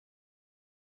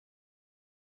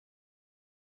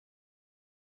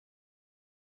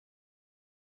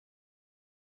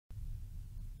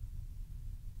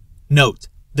Note: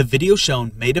 the video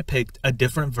shown may depict a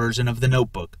different version of the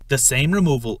notebook. The same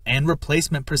removal and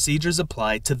replacement procedures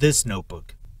apply to this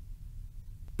notebook.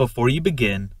 Before you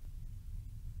begin,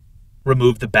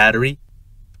 remove the battery,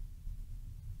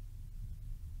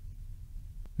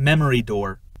 memory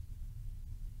door,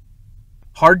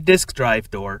 hard disk drive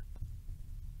door,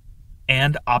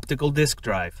 and optical disk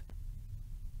drive.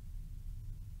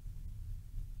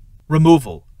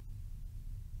 Removal.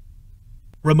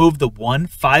 Remove the one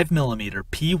 5mm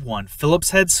P1 Phillips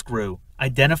head screw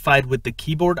identified with the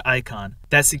keyboard icon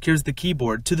that secures the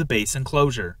keyboard to the base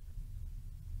enclosure.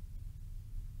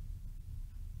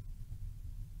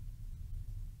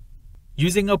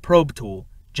 Using a probe tool,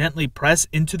 gently press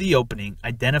into the opening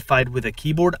identified with a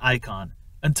keyboard icon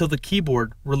until the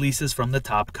keyboard releases from the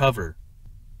top cover.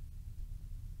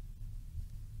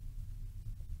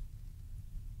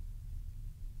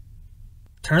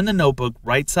 Turn the notebook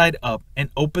right side up and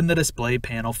open the display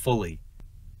panel fully.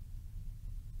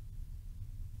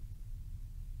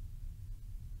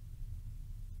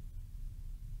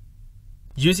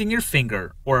 Using your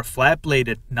finger or a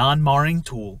flat-bladed, non-marring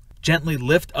tool, gently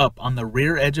lift up on the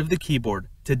rear edge of the keyboard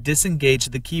to disengage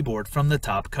the keyboard from the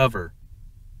top cover.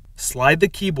 Slide the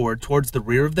keyboard towards the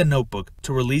rear of the notebook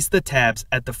to release the tabs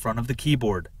at the front of the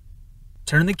keyboard.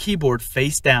 Turn the keyboard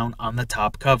face down on the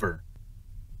top cover.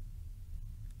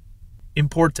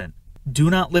 Important: do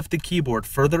not lift the keyboard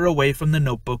further away from the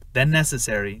notebook than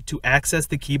necessary to access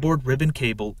the keyboard ribbon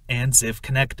cable and ZIF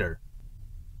connector.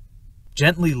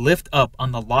 Gently lift up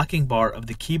on the locking bar of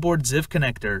the keyboard ZIF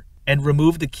connector and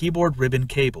remove the keyboard ribbon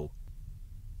cable.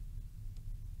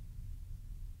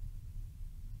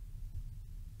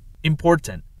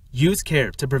 Important: use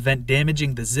care to prevent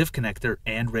damaging the ZIF connector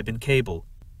and ribbon cable.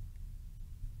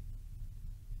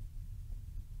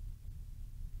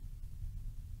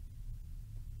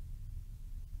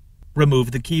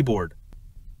 Remove the keyboard.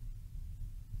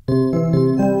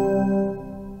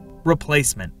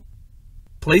 Replacement.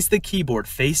 Place the keyboard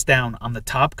face down on the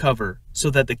top cover so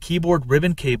that the keyboard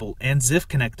ribbon cable and ZIF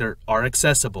connector are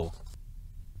accessible.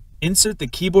 Insert the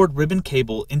keyboard ribbon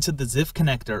cable into the ZIF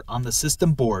connector on the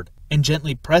system board and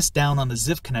gently press down on the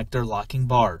ZIF connector locking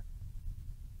bar.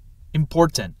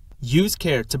 Important: use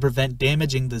care to prevent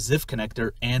damaging the ZIF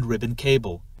connector and ribbon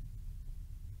cable.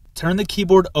 Turn the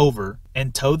keyboard over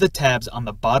and tow the tabs on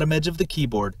the bottom edge of the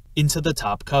keyboard into the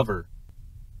top cover.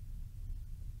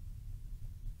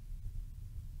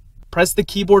 Press the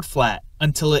keyboard flat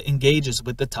until it engages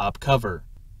with the top cover.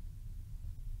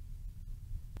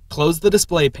 Close the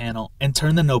display panel and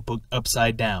turn the notebook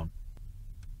upside down.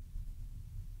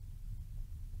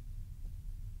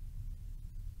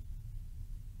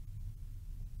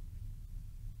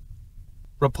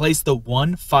 Replace the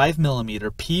one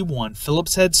 5mm P1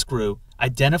 Phillips head screw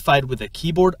identified with a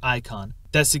keyboard icon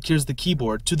that secures the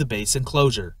keyboard to the base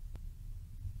enclosure.